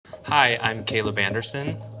Hi, I'm Caleb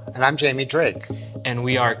Anderson, And I'm Jamie Drake. and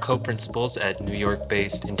we are co-principals at New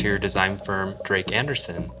York-based interior design firm Drake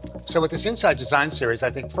Anderson. So with this Inside Design series,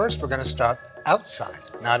 I think first we're going to start outside,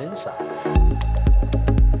 not inside.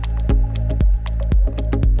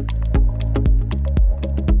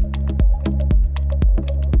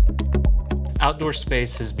 Outdoor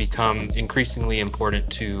space has become increasingly important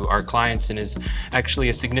to our clients and is actually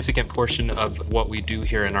a significant portion of what we do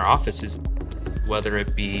here in our offices. Whether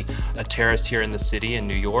it be a terrace here in the city in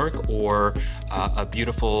New York or a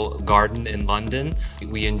beautiful garden in London,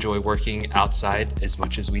 we enjoy working outside as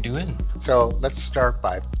much as we do in. So let's start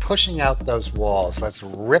by pushing out those walls. Let's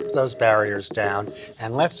rip those barriers down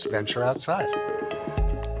and let's venture outside.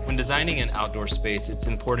 When designing an outdoor space, it's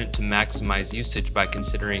important to maximize usage by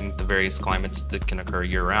considering the various climates that can occur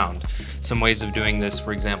year-round. Some ways of doing this,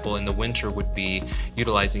 for example, in the winter would be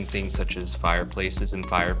utilizing things such as fireplaces and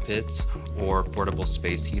fire pits or portable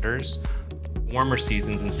space heaters. Warmer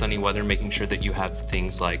seasons and sunny weather, making sure that you have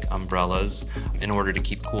things like umbrellas in order to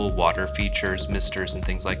keep cool. Water features, misters, and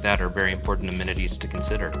things like that are very important amenities to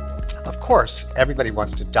consider. Of course, everybody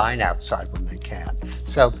wants to dine outside when they can.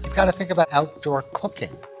 So you've got to think about outdoor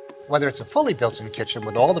cooking. Whether it's a fully built-in kitchen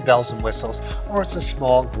with all the bells and whistles, or it's a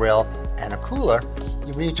small grill and a cooler,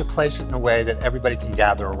 you need to place it in a way that everybody can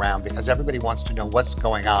gather around because everybody wants to know what's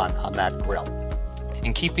going on that grill.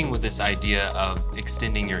 In keeping with this idea of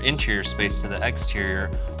extending your interior space to the exterior,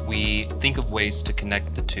 we think of ways to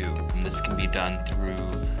connect the two. And this can be done through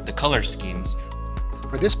the color schemes.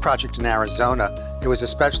 For this project in Arizona, it was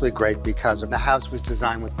especially great because the house was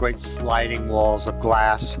designed with great sliding walls of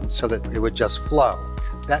glass so that it would just flow.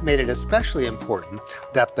 That made it especially important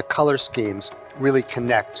that the color schemes really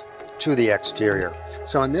connect to the exterior.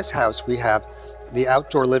 So in this house, we have the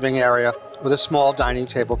outdoor living area with a small dining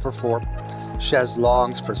table for 4, chaise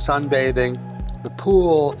longues for sunbathing, the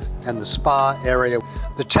pool and the spa area.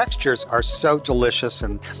 The textures are so delicious,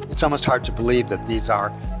 and it's almost hard to believe that these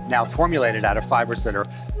are now formulated out of fibers that are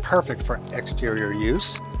perfect for exterior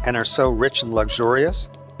use and are so rich and luxurious.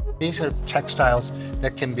 These are textiles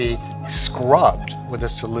that can be scrubbed with a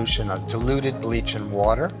solution of diluted bleach and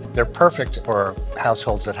water. They're perfect for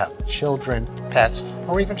households that have children, pets,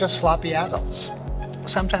 or even just sloppy adults.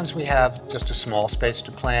 Sometimes we have just a small space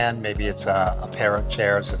to plan. Maybe it's a pair of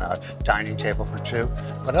chairs and a dining table for 2.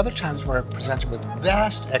 But other times we're presented with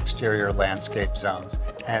vast exterior landscape zones,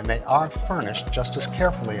 and they are furnished just as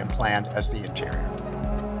carefully and planned as the interior.